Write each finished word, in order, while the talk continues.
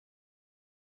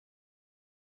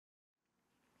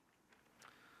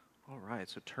All right,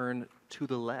 so turn to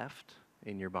the left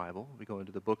in your Bible. We go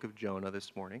into the book of Jonah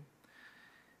this morning.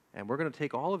 And we're going to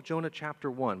take all of Jonah chapter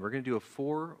 1. We're going to do a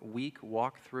 4-week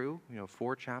walkthrough,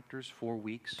 4 chapters, 4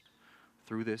 weeks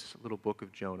through this little book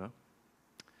of Jonah.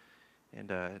 And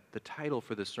the title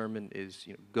for the sermon is,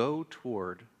 Go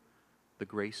Toward the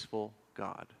Graceful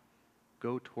God.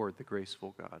 Go Toward the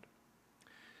Graceful God.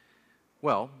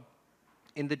 Well,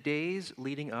 in the days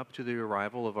leading up to the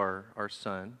arrival of our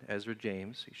son, Ezra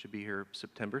James, he should be here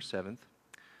September 7th,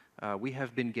 we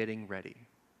have been getting ready.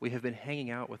 We have been hanging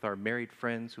out with our married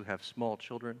friends who have small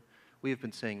children. We have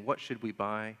been saying, what should we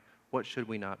buy? What should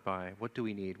we not buy? What do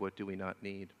we need? What do we not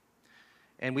need?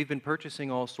 And we've been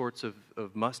purchasing all sorts of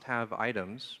must-have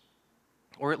items,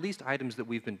 or at least items that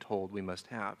we've been told we must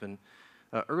have. And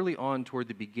early on, toward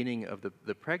the beginning of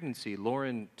the pregnancy,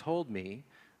 Lauren told me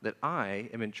that I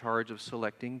am in charge of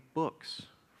selecting books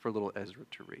for little Ezra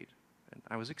to read. And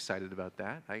I was excited about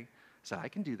that. I said, I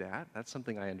can do that. That's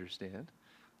something I understand.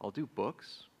 I'll do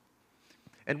books.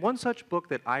 And one such book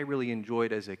that I really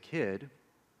enjoyed as a kid,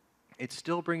 it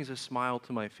still brings a smile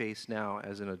to my face now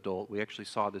as an adult. We actually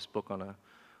saw this book on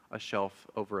a shelf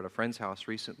over at a friend's house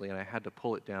recently, and I had to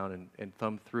pull it down and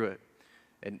thumb through it.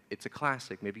 And it's a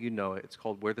classic. Maybe you know it. It's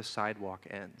called Where the Sidewalk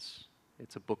Ends.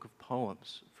 It's a book of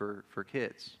poems for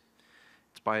kids.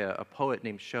 It's by a poet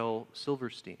named Shel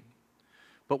Silverstein.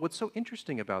 But what's so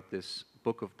interesting about this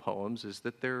book of poems is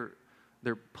that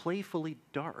they're playfully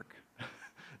dark.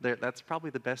 That's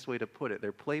probably the best way to put it.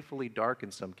 They're playfully dark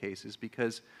in some cases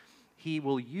because he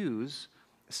will use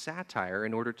satire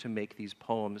in order to make these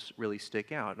poems really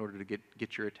stick out, in order to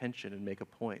get your attention and make a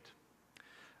point.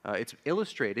 It's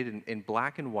illustrated in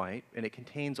black and white, and it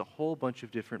contains a whole bunch of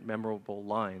different memorable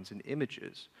lines and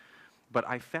images. But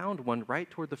I found one right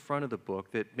toward the front of the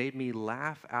book that made me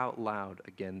laugh out loud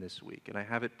again this week, and I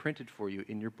have it printed for you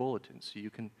in your bulletin so you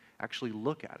can actually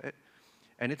look at it.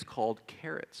 And it's called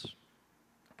Carrots.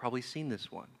 Probably seen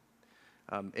this one.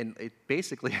 And it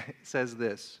basically says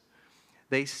this: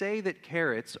 They say that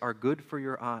carrots are good for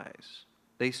your eyes.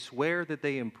 They swear that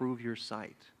they improve your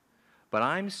sight. But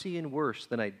I'm seeing worse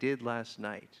than I did last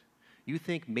night. You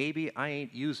think maybe I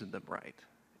ain't using them right.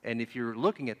 And if you're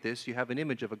looking at this, you have an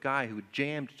image of a guy who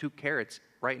jammed 2 carrots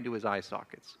right into his eye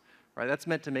sockets. Right? That's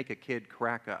meant to make a kid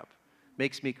crack up.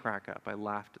 Makes me crack up. I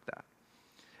laughed at that.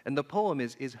 And the poem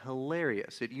is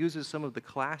hilarious. It uses some of the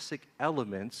classic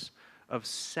elements of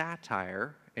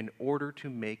satire in order to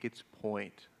make its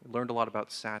point. I learned a lot about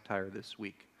satire this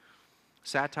week.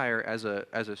 Satire as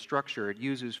a structure, it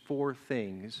uses 4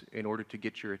 things in order to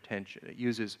get your attention. It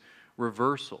uses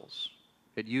reversals,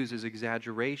 it uses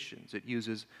exaggerations, it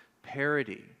uses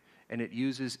parody, and it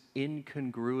uses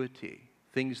incongruity,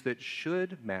 things that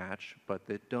should match but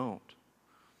that don't.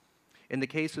 In the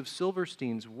case of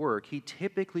Silverstein's work, he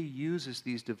typically uses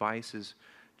these devices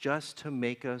just to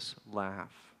make us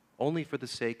laugh, only for the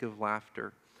sake of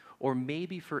laughter, or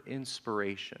maybe for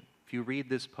inspiration. If you read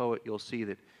this poet, you'll see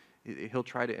that he'll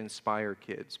try to inspire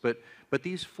kids. But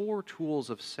these 4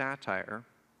 tools of satire,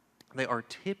 they are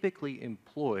typically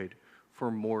employed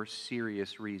for more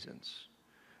serious reasons.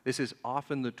 This is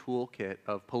often the toolkit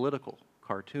of political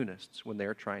cartoonists when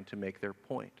they're trying to make their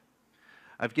point.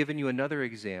 I've given you another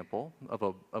example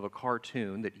of a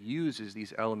cartoon that uses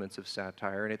these elements of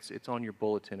satire, and it's on your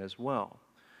bulletin as well.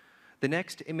 The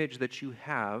next image that you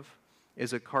have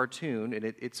is a cartoon, and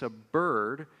it's a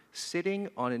bird sitting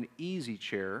on an easy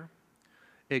chair,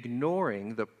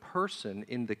 ignoring the person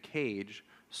in the cage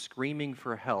screaming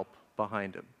for help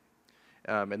behind him.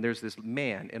 And there's this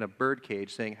man in a bird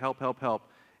cage saying, help, help, help,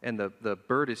 and the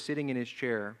bird is sitting in his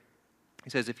chair. He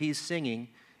says if he's singing,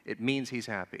 it means he's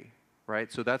happy,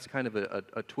 right? So that's kind of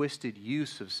a twisted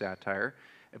use of satire,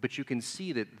 but you can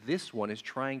see that this one is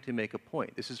trying to make a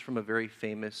point. This is from a very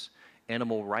famous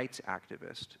animal rights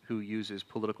activist who uses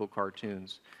political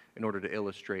cartoons in order to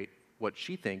illustrate what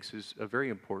she thinks is a very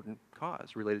important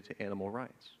cause related to animal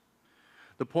rights.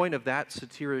 The point of that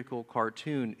satirical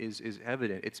cartoon is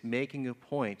evident. It's making a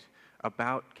point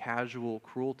about casual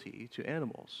cruelty to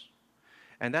animals.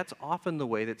 And that's often the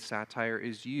way that satire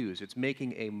is used. It's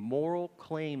making a moral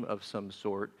claim of some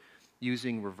sort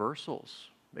using reversals,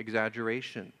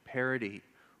 exaggeration, parody,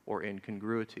 or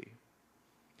incongruity.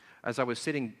 As I was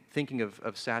thinking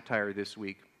of satire this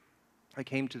week, I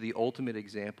came to the ultimate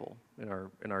example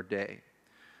in our day.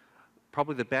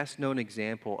 Probably the best known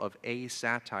example of a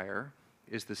satire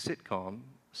is the sitcom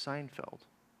Seinfeld.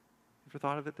 Ever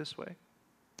thought of it this way?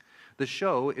 The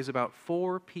show is about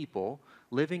 4 people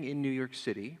living in New York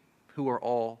City who are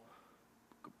all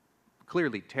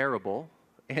clearly terrible,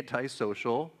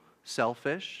 antisocial,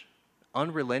 selfish,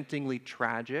 unrelentingly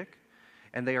tragic,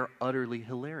 and they are utterly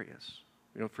hilarious,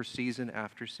 for season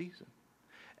after season.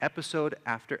 Episode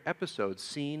after episode,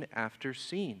 scene after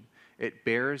scene, it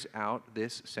bears out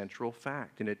this central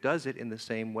fact, and it does it in the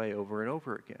same way over and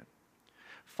over again.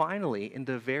 Finally, in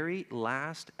the very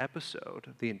last episode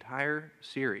of the entire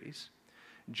series,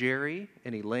 Jerry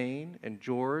and Elaine and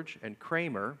George and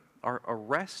Kramer are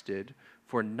arrested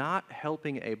for not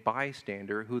helping a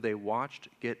bystander who they watched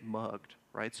get mugged,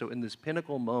 right? So in this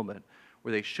pinnacle moment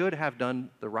where they should have done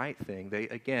the right thing, they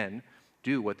again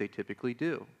do what they typically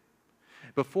do.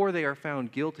 Before they are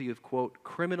found guilty of, quote,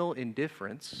 criminal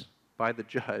indifference by the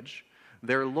judge,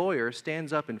 their lawyer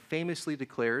stands up and famously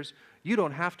declares, "You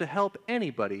don't have to help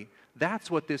anybody. That's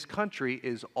what this country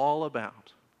is all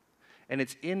about." And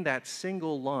it's in that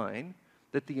single line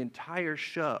that the entire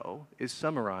show is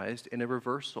summarized in a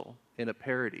reversal, in a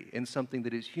parody, in something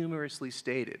that is humorously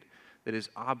stated, that is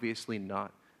obviously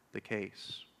not the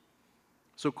case.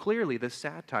 So clearly, the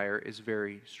satire is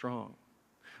very strong.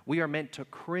 We are meant to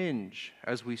cringe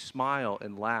as we smile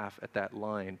and laugh at that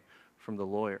line from the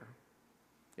lawyer.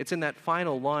 It's in that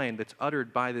final line that's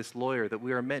uttered by this lawyer that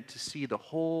we are meant to see the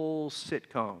whole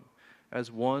sitcom as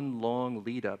one long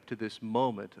lead up to this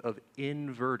moment of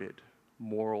inverted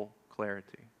moral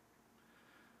clarity.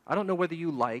 I don't know whether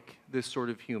you like this sort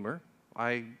of humor.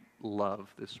 I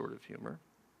love this sort of humor,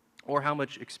 or how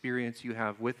much experience you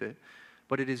have with it,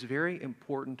 but it is very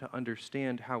important to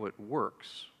understand how it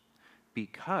works,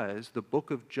 because the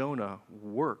book of Jonah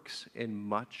works in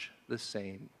much the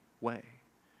same way,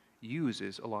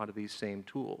 uses a lot of these same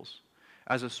tools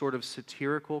as a sort of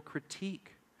satirical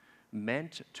critique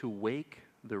meant to wake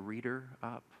the reader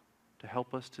up, to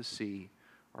help us to see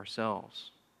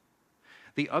ourselves.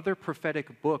 The other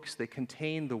prophetic books, they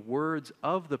contain the words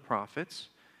of the prophets,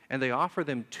 and they offer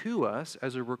them to us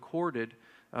as a recorded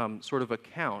sort of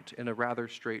account in a rather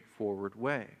straightforward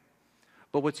way.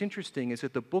 But what's interesting is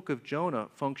that the book of Jonah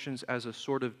functions as a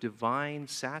sort of divine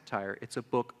satire. It's a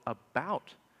book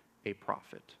about a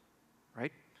prophet,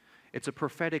 right? It's a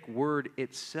prophetic word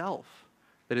itself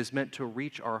that is meant to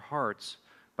reach our hearts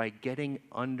by getting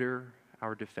under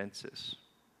our defenses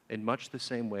in much the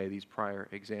same way these prior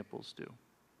examples do.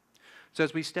 So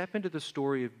as we step into the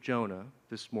story of Jonah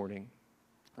this morning,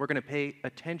 we're going to pay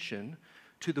attention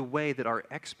to the way that our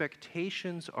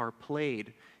expectations are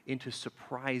played into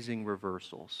surprising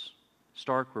reversals,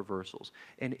 stark reversals,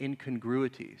 and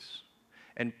incongruities,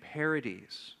 and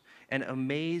parodies, and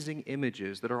amazing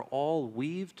images that are all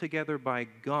weaved together by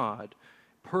God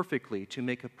perfectly to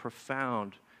make a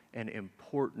profound and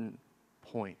important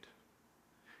point.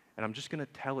 And I'm just going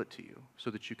to tell it to you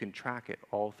so that you can track it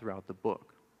all throughout the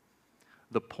book.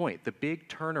 The point, the big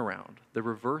turnaround, the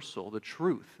reversal, the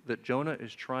truth that Jonah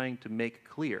is trying to make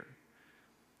clear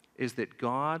is that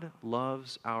God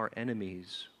loves our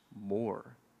enemies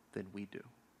more than we do.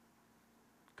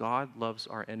 God loves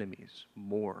our enemies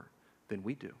more than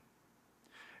we do.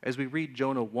 As we read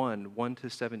Jonah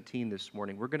 1:1-17 this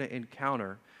morning, we're going to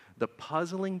encounter the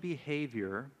puzzling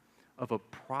behavior of a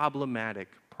problematic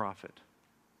prophet.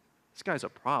 This guy's a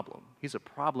problem. He's a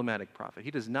problematic prophet.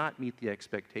 He does not meet the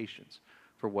expectations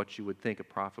for what you would think a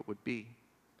prophet would be.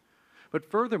 But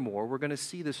furthermore, we're going to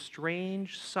see the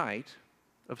strange sight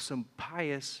of some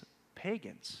pious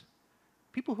pagans,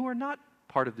 people who are not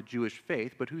part of the Jewish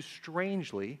faith, but who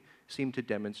strangely seem to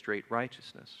demonstrate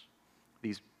righteousness.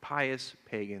 These pious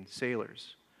pagan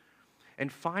sailors.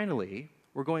 And finally,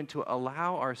 we're going to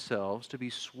allow ourselves to be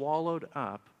swallowed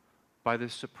up by the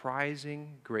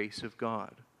surprising grace of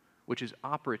God, which is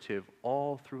operative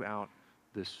all throughout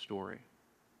this story.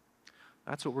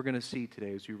 That's what we're going to see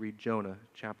today as we read Jonah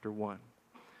chapter 1.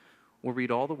 We'll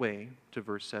read all the way to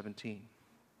verse 17.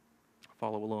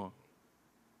 Follow along.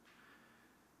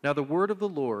 Now the word of the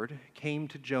Lord came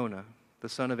to Jonah, the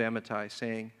son of Amittai,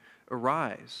 saying,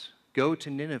 "Arise, go to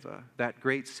Nineveh, that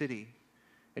great city,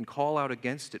 and call out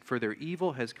against it, for their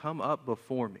evil has come up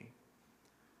before me."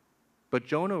 But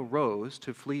Jonah rose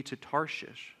to flee to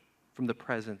Tarshish from the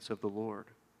presence of the Lord.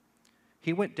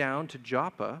 He went down to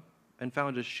Joppa and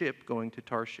found a ship going to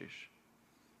Tarshish.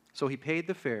 So he paid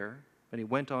the fare, and he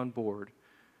went on board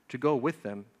to go with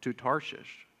them to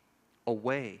Tarshish,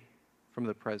 away from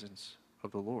the presence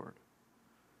of the Lord.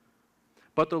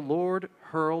 But the Lord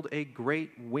hurled a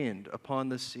great wind upon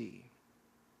the sea,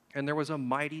 and there was a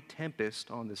mighty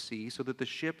tempest on the sea, so that the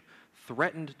ship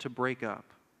threatened to break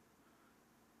up.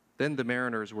 Then the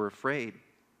mariners were afraid,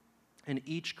 and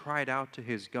each cried out to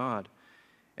his God,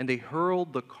 and they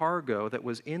hurled the cargo that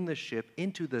was in the ship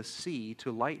into the sea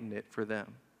to lighten it for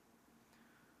them.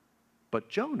 But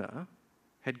Jonah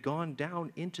had gone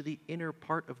down into the inner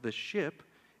part of the ship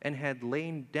and had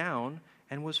lain down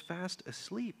and was fast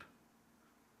asleep.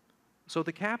 So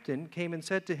the captain came and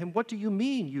said to him, "What do you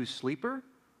mean, you sleeper?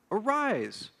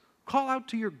 Arise, call out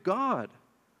to your God.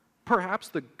 Perhaps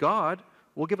the God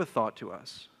will give a thought to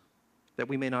us, that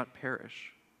we may not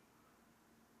perish."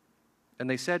 And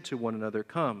they said to one another,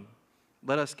 "Come,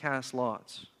 let us cast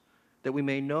lots, that we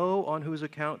may know on whose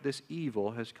account this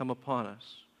evil has come upon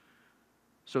us."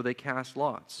 So they cast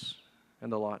lots,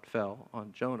 and the lot fell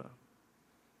on Jonah.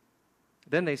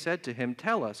 Then they said to him,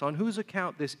 "Tell us, on whose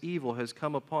account this evil has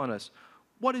come upon us?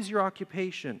 What is your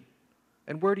occupation,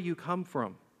 and where do you come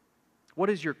from? What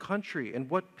is your country, and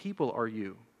what people are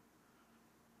you?"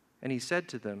 And he said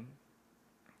to them,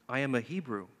 "I am a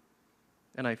Hebrew,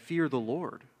 and I fear the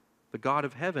Lord, the God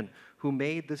of heaven, who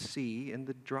made the sea and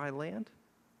the dry land."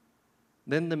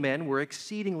 Then the men were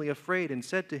exceedingly afraid and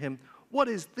said to him, "What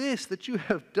is this that you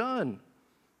have done?"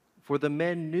 For the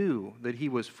men knew that he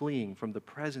was fleeing from the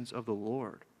presence of the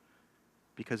Lord,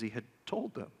 because he had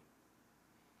told them.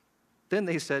 Then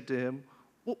they said to him,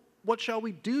 "Well, what shall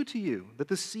we do to you, that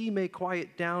the sea may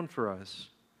quiet down for us?"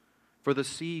 For the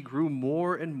sea grew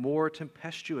more and more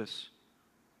tempestuous.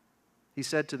 He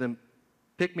said to them,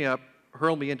 "Pick me up,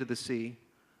 hurl me into the sea,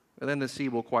 and then the sea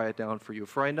will quiet down for you.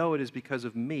 For I know it is because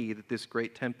of me that this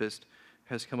great tempest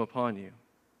has come upon you."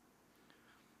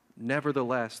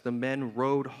 Nevertheless, the men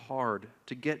rowed hard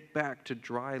to get back to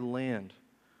dry land,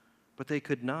 but they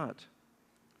could not,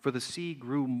 for the sea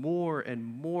grew more and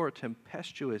more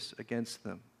tempestuous against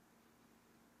them.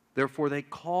 Therefore they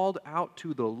called out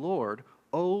to the Lord,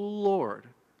 "O Lord,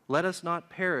 let us not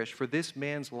perish for this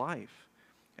man's life,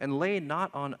 and lay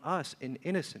not on us an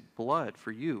innocent blood,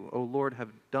 for you, O Lord,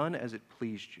 have done as it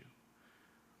pleased you."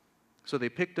 So they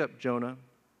picked up Jonah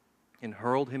and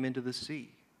hurled him into the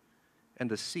sea, and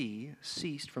the sea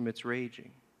ceased from its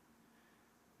raging.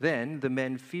 Then the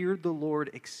men feared the Lord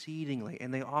exceedingly,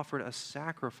 and they offered a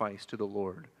sacrifice to the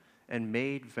Lord and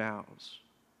made vows.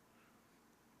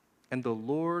 And the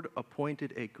Lord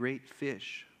appointed a great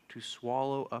fish to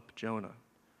swallow up Jonah.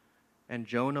 And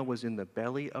Jonah was in the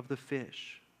belly of the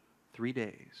fish 3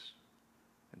 days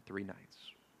and 3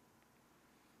 nights.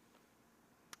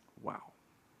 Wow.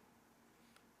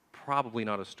 Probably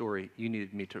not a story you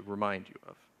needed me to remind you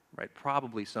of, right?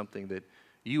 Probably something that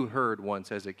you heard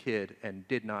once as a kid and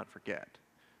did not forget.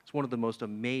 It's one of the most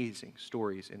amazing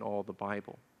stories in all the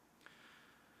Bible.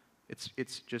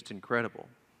 It's just incredible.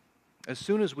 As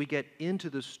soon as we get into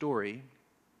the story,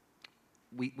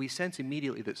 we sense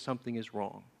immediately that something is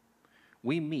wrong.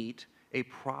 We meet a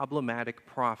problematic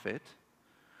prophet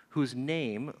whose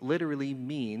name literally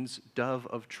means dove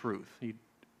of truth. You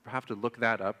have to look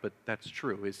that up, but that's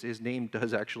true. His name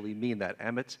does actually mean that.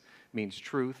 Emet means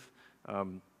truth,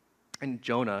 and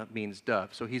Jonah means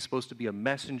dove. So he's supposed to be a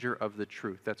messenger of the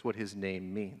truth. That's what his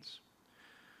name means.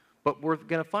 But we're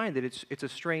going to find that it's a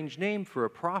strange name for a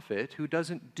prophet who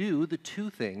doesn't do the two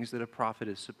things that a prophet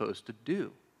is supposed to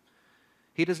do.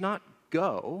 He does not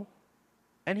go,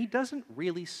 and he doesn't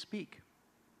really speak.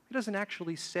 He doesn't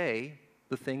actually say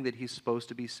the thing that he's supposed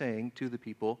to be saying to the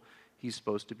people he's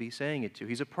supposed to be saying it to.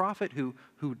 He's a prophet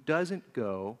who doesn't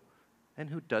go and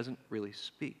who doesn't really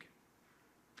speak.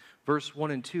 Verse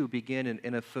 1 and 2 begin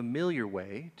in a familiar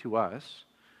way to us.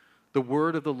 The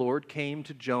word of the Lord came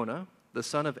to Jonah, the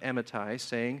son of Amittai,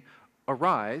 saying,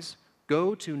 "Arise,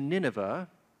 go to Nineveh,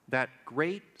 that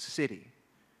great city,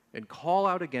 and call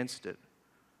out against it,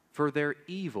 for their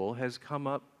evil has come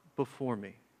up before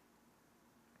me."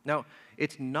 Now,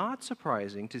 it's not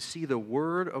surprising to see the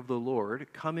word of the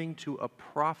Lord coming to a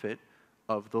prophet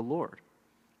of the Lord,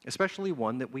 especially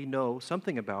one that we know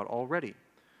something about already.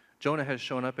 Jonah has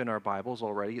shown up in our Bibles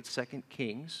already. It's 2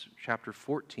 Kings chapter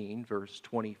 14, verse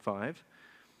 25.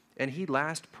 And he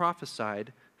last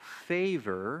prophesied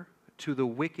favor to the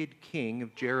wicked king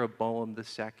of Jeroboam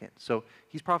II. So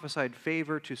he's prophesied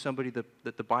favor to somebody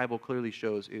that the Bible clearly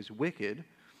shows is wicked.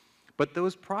 But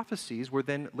those prophecies were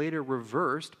then later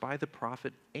reversed by the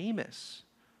prophet Amos.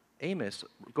 Amos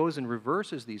goes and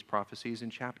reverses these prophecies in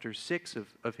chapter 6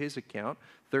 of his account,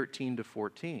 13 to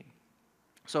 14.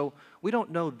 So we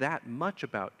don't know that much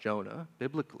about Jonah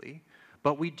biblically,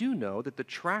 but we do know that the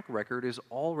track record is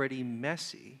already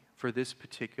messy for this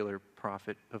particular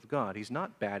prophet of God. He's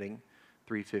not batting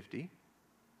 .350.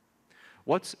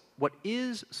 What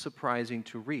is surprising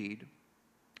to read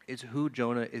is who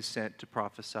Jonah is sent to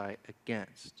prophesy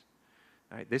against.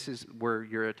 All right, this is where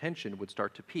your attention would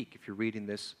start to peak if you're reading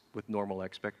this with normal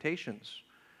expectations.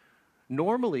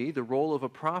 Normally, the role of a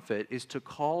prophet is to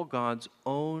call God's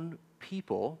own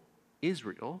people,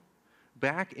 Israel,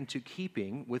 back into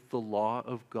keeping with the law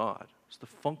of God. It's the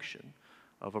function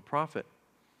of a prophet.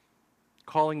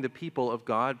 calling the people of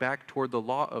God back toward the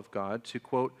law of God to,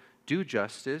 quote, do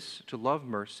justice, to love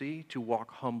mercy, to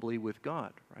walk humbly with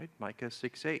God, right? Micah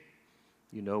 6:8.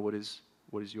 You know what is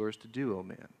yours to do, O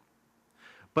man.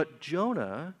 But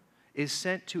Jonah is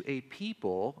sent to a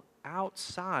people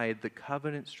outside the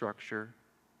covenant structure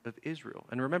of Israel.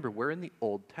 And remember, we're in the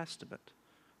Old Testament.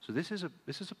 So this is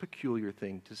a peculiar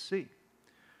thing to see.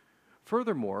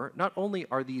 Furthermore, not only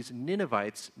are these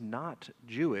Ninevites not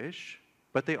Jewish,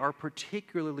 but they are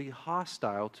particularly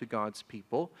hostile to God's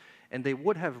people, and they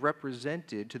would have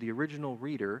represented to the original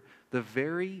reader the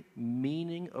very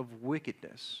meaning of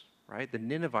wickedness, right? The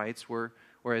Ninevites were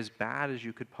as bad as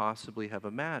you could possibly have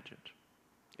imagined,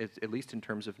 at least in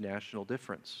terms of national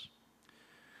difference.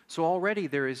 So already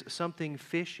there is something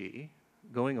fishy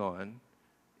going on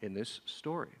in this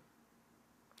story.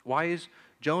 Why is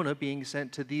Jonah being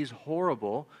sent to these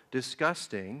horrible,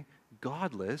 disgusting,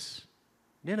 godless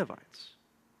Ninevites?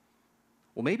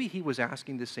 Well, maybe he was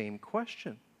asking the same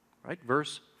question, right?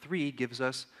 Verse 3 gives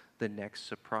us the next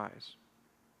surprise.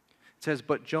 It says,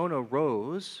 but Jonah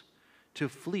rose to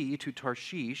flee to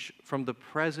Tarshish from the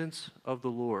presence of the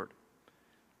Lord.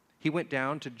 He went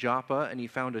down to Joppa and he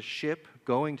found a ship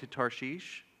going to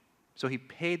Tarshish. So he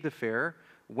paid the fare,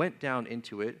 went down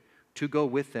into it to go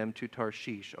with them to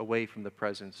Tarshish, away from the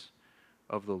presence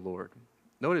of the Lord.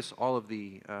 Notice all of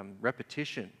the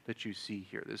repetition that you see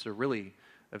here. This is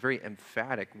a very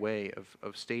emphatic way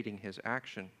of stating his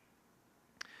action.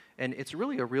 And it's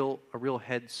really a real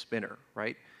head spinner,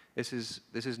 right? This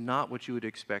is not what you would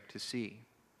expect to see.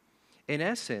 In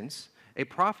essence, a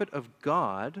prophet of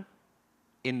God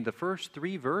in the first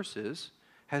 3 verses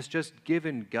has just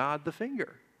given God the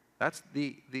finger. That's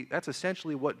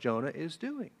essentially what Jonah is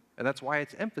doing. And that's why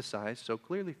it's emphasized so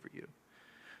clearly for you.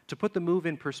 To put the move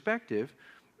in perspective,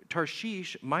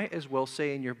 Tarshish might as well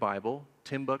say in your Bible,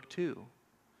 Timbuktu.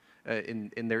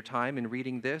 In their time in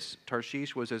reading this,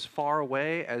 Tarshish was as far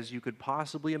away as you could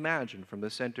possibly imagine from the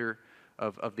center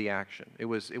of the action. It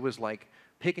was like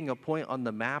picking a point on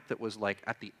the map that was like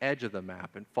at the edge of the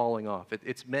map and falling off.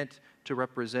 It's meant to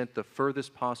represent the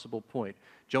furthest possible point.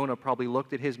 Jonah probably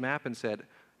looked at his map and said,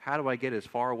 how do I get as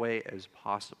far away as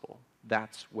possible?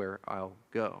 That's where I'll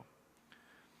go.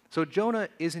 So Jonah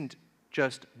isn't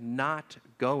just not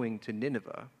going to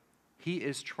Nineveh. He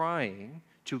is trying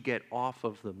to get off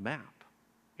of the map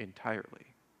entirely.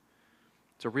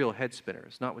 It's a real head spinner.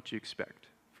 It's not what you expect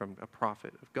from a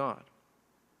prophet of God.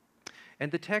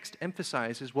 And the text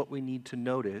emphasizes what we need to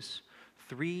notice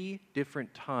 3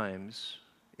 different times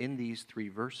in these 3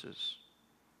 verses.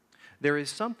 There is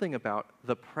something about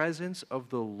the presence of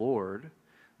the Lord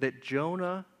that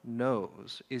Jonah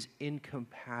knows is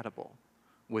incompatible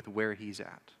with where he's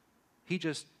at. He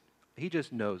just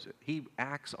knows it. He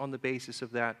acts on the basis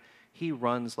of that. He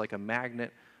runs like a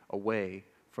magnet away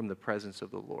from the presence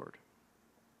of the Lord.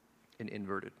 An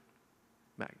inverted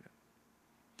magnet.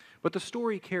 But the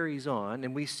story carries on,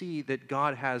 and we see that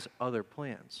God has other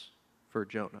plans for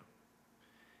Jonah.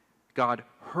 God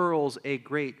hurls a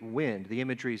great wind. The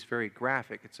imagery is very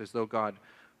graphic. It's as though God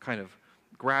kind of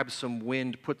grabs some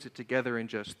wind, puts it together, and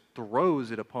just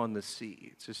throws it upon the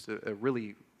sea. It's just a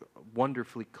really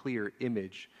wonderfully clear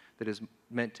image that is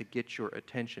meant to get your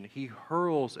attention. He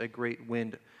hurls a great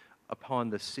wind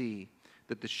upon the sea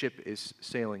that the ship is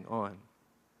sailing on.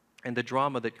 And the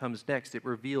drama that comes next, it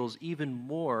reveals even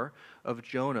more of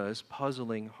Jonah's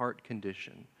puzzling heart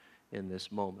condition in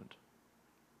this moment.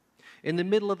 In the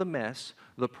middle of the mess,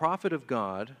 the prophet of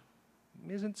God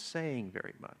isn't saying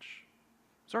very much.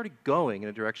 He's already going in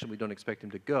a direction we don't expect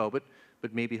him to go, but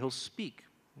maybe he'll speak.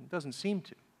 It doesn't seem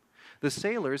to. The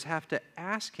sailors have to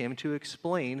ask him to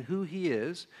explain who he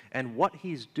is and what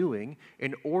he's doing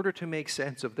in order to make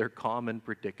sense of their common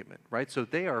predicament, right? So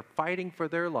they are fighting for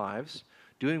their lives,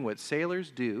 doing what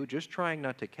sailors do, just trying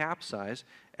not to capsize,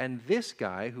 and this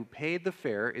guy who paid the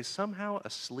fare is somehow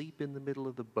asleep in the middle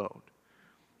of the boat.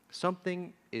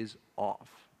 Something is off.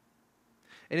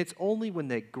 And it's only when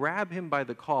they grab him by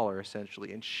the collar,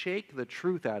 essentially, and shake the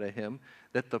truth out of him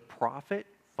that the prophet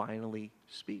finally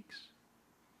speaks.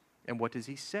 And what does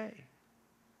he say?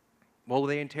 Well,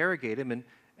 they interrogate him,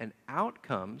 and out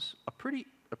comes a pretty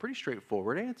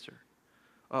straightforward answer.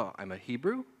 Oh, I'm a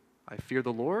Hebrew. I fear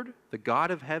the Lord, the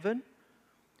God of heaven,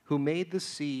 who made the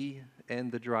sea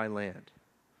and the dry land.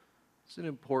 It's an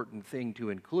important thing to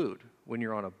include when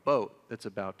you're on a boat that's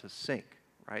about to sink,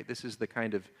 right? This is the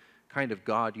kind of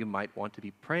God you might want to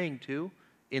be praying to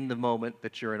in the moment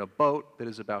that you're in a boat that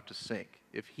is about to sink,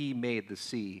 if he made the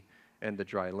sea and the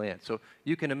dry land. So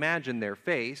you can imagine their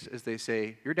face as they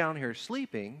say, you're down here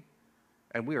sleeping,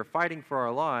 and we are fighting for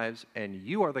our lives, and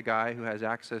you are the guy who has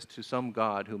access to some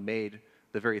God who made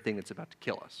the very thing that's about to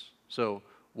kill us. So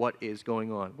what is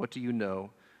going on? What do you know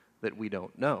that we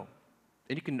don't know?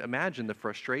 And you can imagine the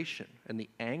frustration and the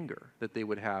anger that they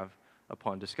would have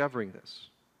upon discovering this.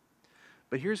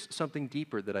 But here's something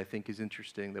deeper that I think is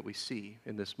interesting that we see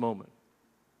in this moment.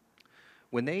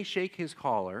 When they shake his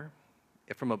collar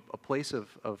from a place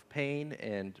of pain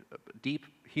and deep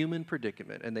human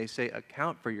predicament, and they say,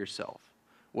 account for yourself.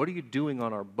 What are you doing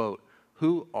on our boat?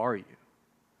 Who are you?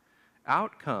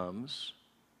 Out comes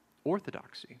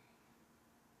orthodoxy.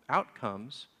 Out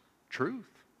comes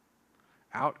truth.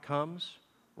 Out comes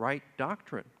right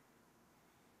doctrine.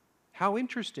 How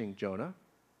interesting, Jonah.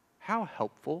 How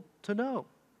helpful to know.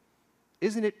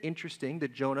 Isn't it interesting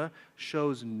that Jonah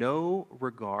shows no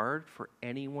regard for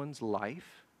anyone's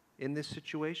life in this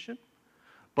situation?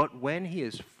 But when he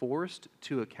is forced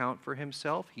to account for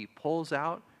himself, he pulls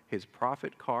out his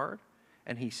prophet card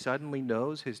and he suddenly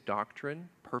knows his doctrine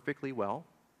perfectly well.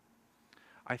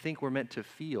 I think we're meant to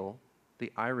feel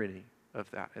the irony of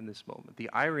that in this moment. The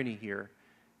irony here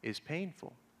is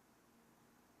painful.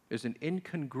 There's an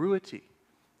incongruity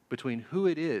between who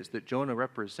it is that Jonah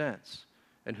represents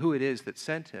and who it is that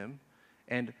sent him,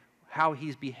 and how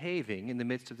he's behaving in the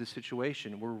midst of this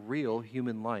situation where real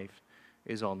human life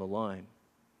is on the line.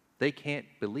 They can't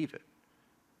believe it,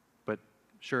 but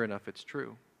sure enough, it's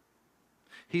true.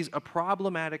 He's a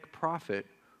problematic prophet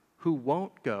who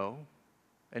won't go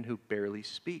and who barely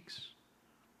speaks.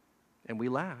 And we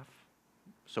laugh,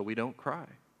 so we don't cry.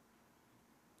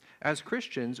 As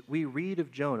Christians, we read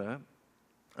of Jonah,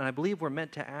 and I believe we're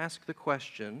meant to ask the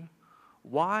question,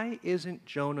 why isn't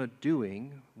Jonah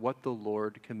doing what the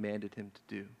Lord commanded him to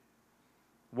do?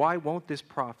 Why won't this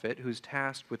prophet, who's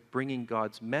tasked with bringing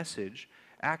God's message,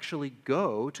 actually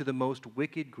go to the most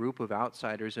wicked group of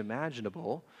outsiders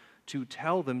imaginable to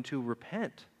tell them to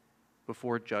repent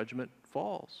before judgment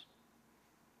falls?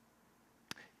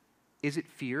 Is it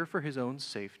fear for his own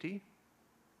safety?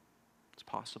 It's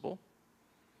possible.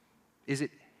 Is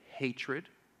it hatred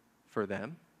for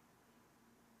them?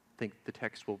 I think the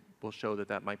text will show that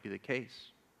that might be the case.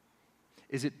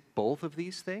 Is it both of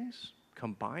these things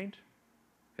combined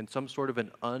in some sort of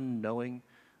an unknowing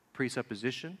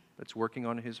presupposition that's working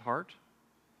on his heart?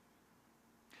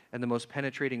 And the most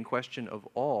penetrating question of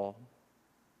all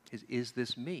is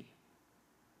this me?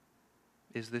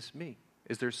 Is this me?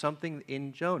 Is there something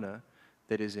in Jonah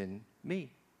that is in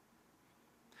me?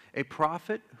 A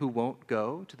prophet who won't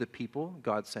go to the people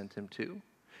God sent him to?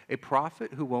 A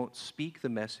prophet who won't speak the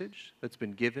message that's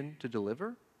been given to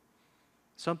deliver?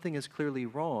 Something is clearly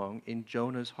wrong in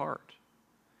Jonah's heart.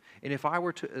 And if I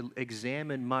were to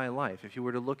examine my life, if you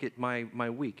were to look at my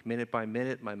week, minute by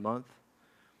minute, my month,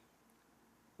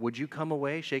 would you come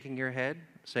away shaking your head,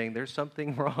 saying there's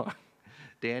something wrong?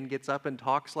 Dan gets up and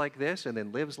talks like this and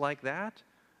then lives like that?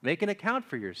 Make an account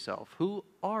for yourself. Who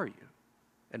are you?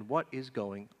 And what is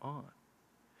going on?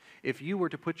 If you were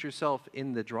to put yourself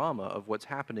in the drama of what's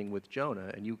happening with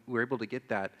Jonah and you were able to get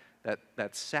that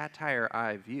satire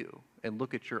eye view and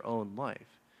look at your own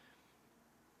life,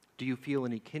 do you feel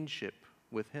any kinship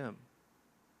with him?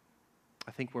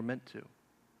 I think we're meant to.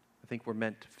 I think we're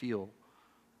meant to feel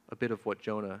a bit of what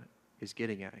Jonah is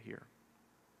getting at here.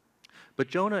 But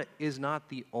Jonah is not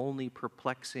the only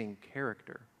perplexing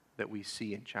character that we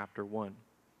see in chapter 1.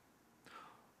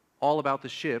 All about the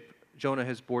ship Jonah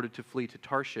has boarded to flee to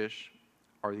Tarshish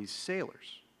are these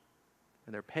sailors,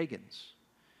 and they're pagans.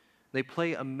 They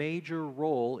play a major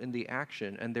role in the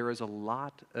action, and there is a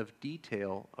lot of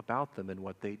detail about them and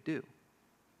what they do.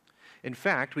 In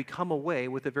fact, we come away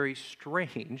with a very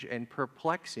strange and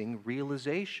perplexing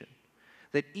realization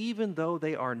that even though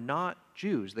they are not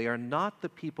Jews, they are not the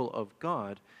people of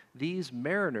God, these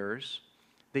mariners,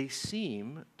 they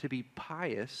seem to be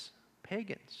pious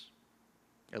pagans,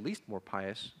 at least more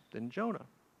pious than Jonah.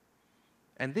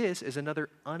 And this is another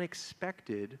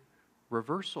unexpected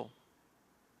reversal.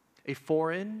 A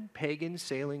foreign, pagan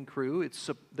sailing crew,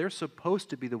 they're supposed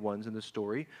to be the ones in the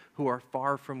story who are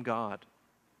far from God.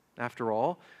 After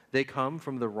all, they come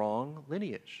from the wrong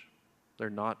lineage. They're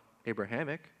not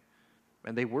Abrahamic,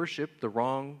 and they worship the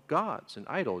wrong gods and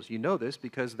idols. You know this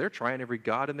because they're trying every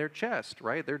god in their chest,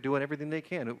 right? They're doing everything they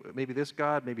can. Maybe this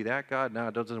god, maybe that god. No,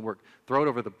 it doesn't work. Throw it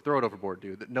overboard,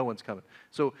 dude. No one's coming.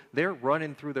 So they're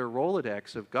running through their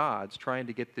Rolodex of gods trying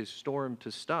to get this storm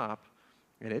to stop,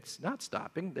 and it's not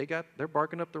stopping. They're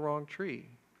barking up the wrong tree.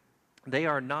 They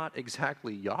are not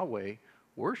exactly Yahweh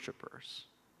worshipers.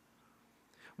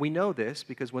 We know this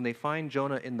because when they find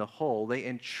Jonah in the hole, they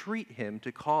entreat him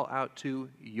to call out to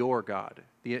your God.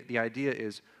 The idea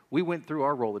is, we went through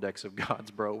our Rolodex of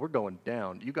gods, bro. We're going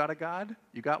down. You got a God?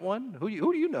 You got one? Who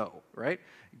do you know, right?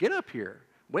 Get up here.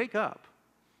 Wake up.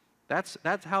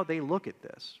 That's how they look at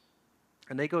this.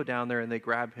 And they go down there and they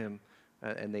grab him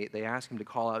and they ask him to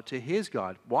call out to his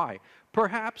God. Why?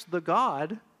 Perhaps the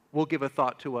God will give a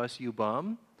thought to us, you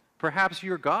bum. Perhaps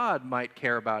your God might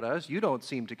care about us. You don't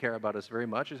seem to care about us very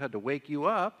much. Just had to wake you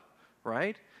up,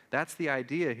 right? That's the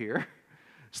idea here.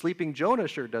 Sleeping Jonah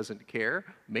sure doesn't care.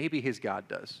 Maybe his God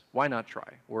does. Why not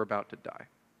try? We're about to die,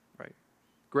 right?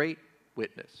 Great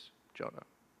witness, Jonah.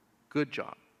 Good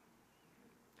job.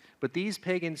 But these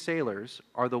pagan sailors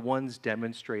are the ones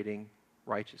demonstrating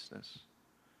righteousness.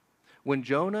 When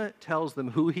Jonah tells them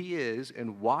who he is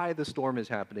and why the storm is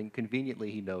happening,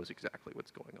 conveniently he knows exactly what's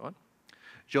going on.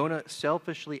 Jonah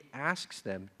selfishly asks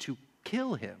them to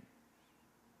kill him.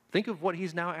 Think of what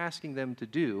he's now asking them to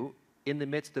do in the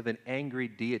midst of an angry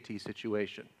deity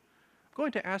situation. I'm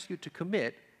going to ask you to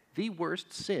commit the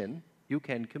worst sin you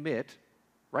can commit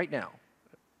right now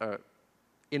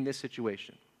in this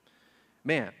situation.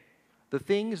 Man, the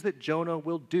things that Jonah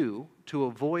will do to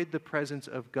avoid the presence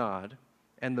of God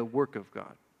and the work of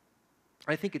God.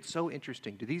 I think it's so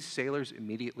interesting. Do these sailors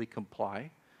immediately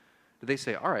comply? Do they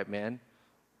say, all right, man,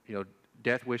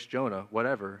 death wish Jonah,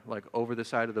 whatever, like over the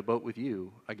side of the boat with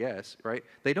you, I guess, right?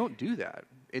 They don't do that.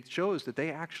 It shows that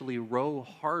they actually row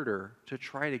harder to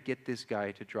try to get this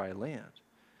guy to dry land.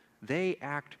 They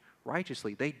act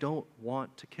righteously. They don't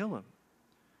want to kill him.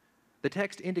 The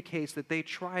text indicates that they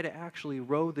try to actually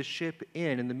row the ship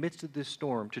in the midst of this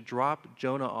storm to drop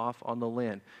Jonah off on the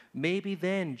land. Maybe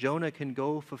then Jonah can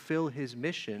go fulfill his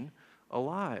mission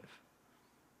alive.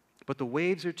 But the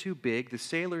waves are too big. The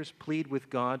sailors plead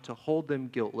with God to hold them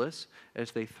guiltless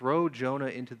as they throw Jonah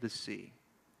into the sea.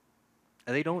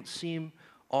 And they don't seem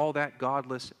all that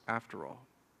godless after all.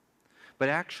 But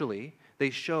actually, they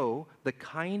show the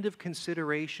kind of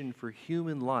consideration for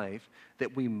human life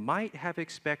that we might have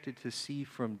expected to see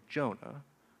from Jonah,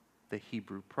 the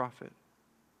Hebrew prophet.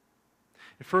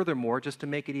 And furthermore, just to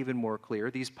make it even more clear,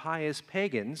 these pious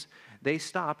pagans, they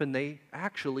stop and they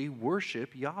actually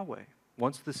worship Yahweh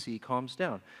once the sea calms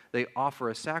down. They offer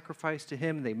a sacrifice to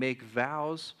him. They make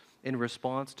vows in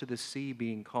response to the sea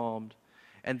being calmed.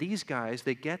 And these guys,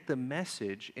 they get the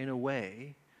message in a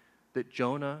way that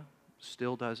Jonah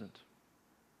still doesn't.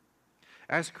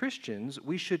 As Christians,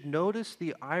 we should notice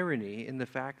the irony in the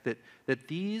fact that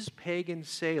these pagan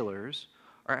sailors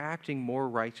are acting more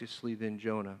righteously than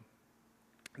Jonah.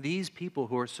 These people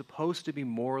who are supposed to be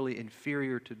morally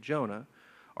inferior to Jonah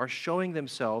are showing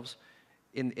themselves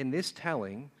in this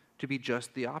telling to be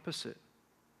just the opposite.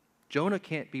 Jonah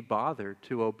can't be bothered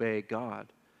to obey God,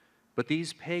 but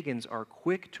these pagans are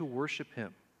quick to worship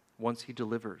him once he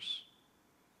delivers.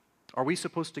 Are we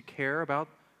supposed to care about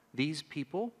these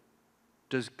people?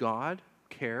 Does God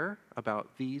care about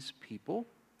these people?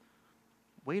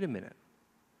 Wait a minute.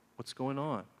 What's going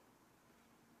on?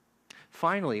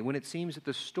 Finally, when it seems that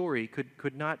the story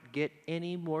could not get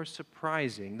any more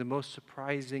surprising, the most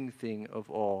surprising thing of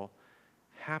all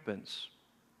happens.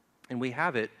 And we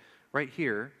have it right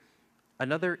here,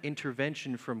 another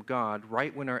intervention from God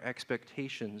right when our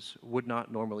expectations would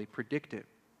not normally predict it.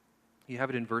 You have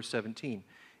it in verse 17.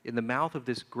 In the mouth of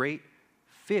this great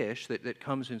fish that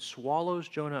comes and swallows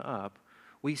Jonah up,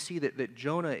 we see that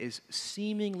Jonah is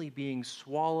seemingly being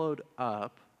swallowed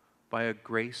up by a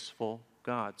graceful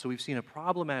God. So we've seen a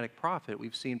problematic prophet,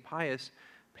 we've seen pious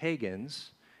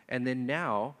pagans, and then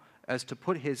now, as to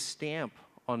put his stamp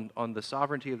on the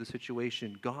sovereignty of the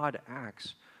situation, God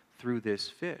acts through this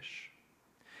fish.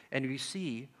 And we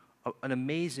see an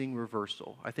amazing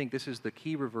reversal. I think this is the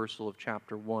key reversal of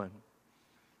chapter 1.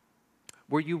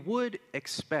 Where you would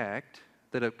expect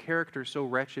that a character so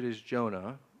wretched as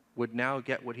Jonah would now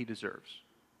get what he deserves,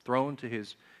 thrown to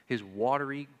his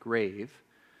watery grave.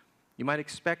 You might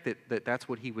expect that that's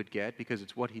what he would get because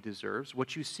it's what he deserves.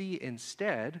 What you see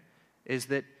instead is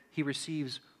that he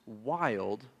receives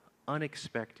wild,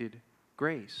 unexpected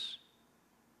grace.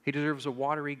 He deserves a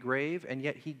watery grave, and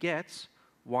yet he gets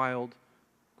wild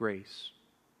grace.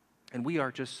 And we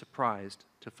are just surprised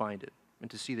to find it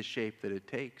and to see the shape that it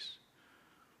takes.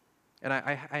 And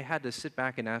I had to sit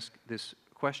back and ask this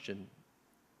question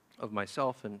of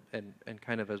myself and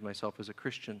kind of as myself as a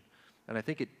Christian. And I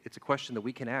think it's a question that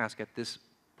we can ask at this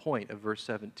point of verse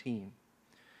 17.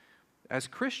 As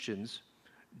Christians,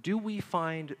 do we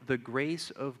find the grace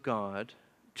of God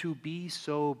to be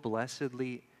so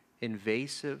blessedly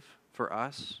invasive for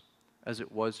us as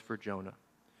it was for Jonah?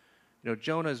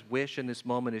 Jonah's wish in this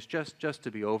moment is just to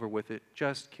be over with it.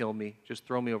 Just kill me. Just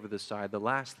throw me over the side. The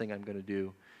last thing I'm going to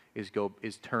do is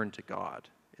turn to God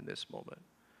in this moment.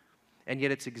 And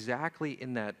yet it's exactly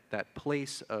in that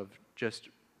place of just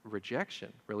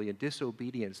rejection, really, and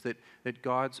disobedience, that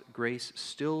God's grace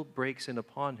still breaks in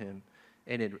upon him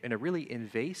in a really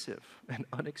invasive and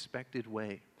unexpected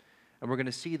way. And we're going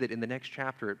to see that in the next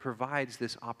chapter, it provides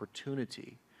this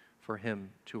opportunity for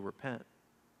him to repent.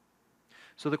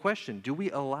 So the question, do we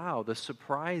allow the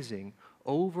surprising,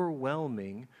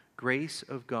 overwhelming grace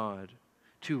of God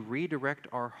to redirect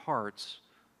our hearts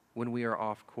when we are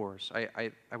off course?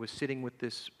 I was sitting with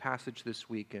this passage this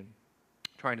week and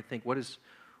trying to think, what is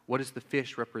the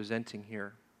fish representing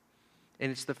here?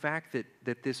 And it's the fact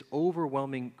that this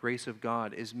overwhelming grace of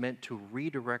God is meant to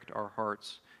redirect our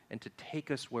hearts and to take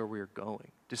us where we are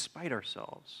going, despite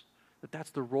ourselves.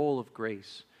 That's the role of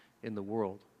grace in the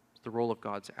world. It's the role of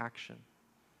God's action.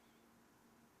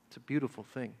 It's a beautiful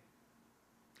thing.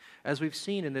 As we've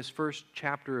seen in this first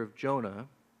chapter of Jonah,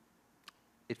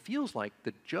 it feels like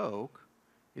the joke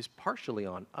is partially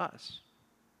on us.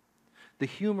 The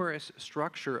humorous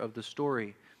structure of the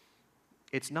story,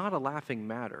 it's not a laughing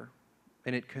matter,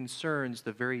 and it concerns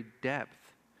the very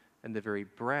depth and the very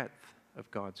breadth of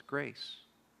God's grace.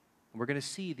 And we're going to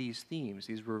see these themes,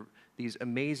 these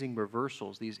amazing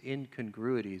reversals, these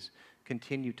incongruities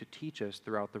continue to teach us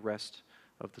throughout the rest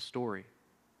of the story.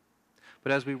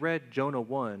 But as we read Jonah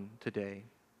 1 today,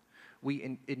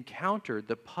 we encountered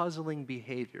the puzzling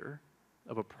behavior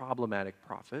of a problematic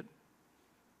prophet,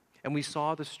 and we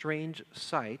saw the strange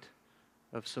sight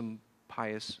of some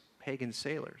pious pagan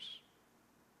sailors.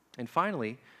 And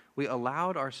finally, we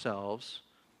allowed ourselves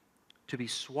to be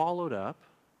swallowed up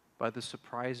by the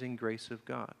surprising grace of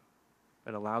God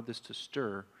and allowed this to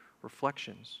stir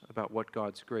reflections about what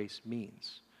God's grace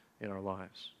means in our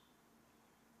lives.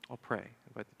 I'll pray.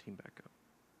 Invite the team back up.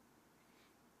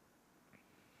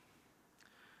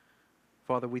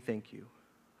 Father, we thank you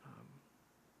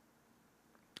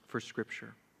for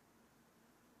Scripture.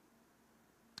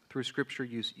 Through Scripture,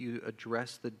 you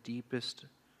address the deepest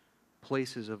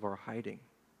places of our hiding,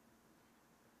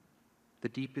 the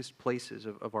deepest places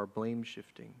of our blame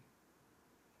shifting.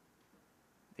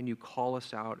 And you call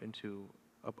us out into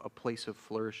a place of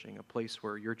flourishing, a place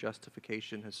where your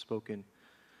justification has spoken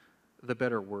the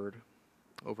better word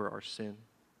over our sin,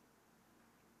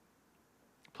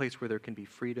 a place where there can be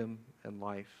freedom and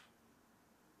life.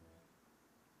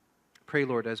 Pray,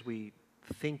 Lord, as we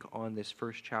think on this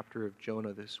first chapter of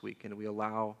Jonah this week, and we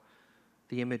allow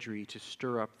the imagery to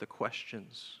stir up the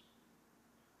questions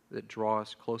that draw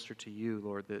us closer to you,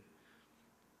 Lord, that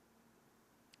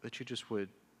you just would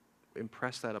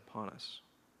impress that upon us.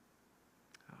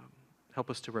 Help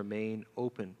us to remain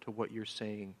open to what you're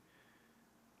saying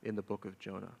in the book of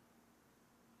Jonah.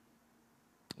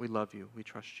 We love you. We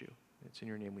trust you. It's in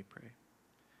your name we pray.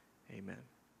 Amen.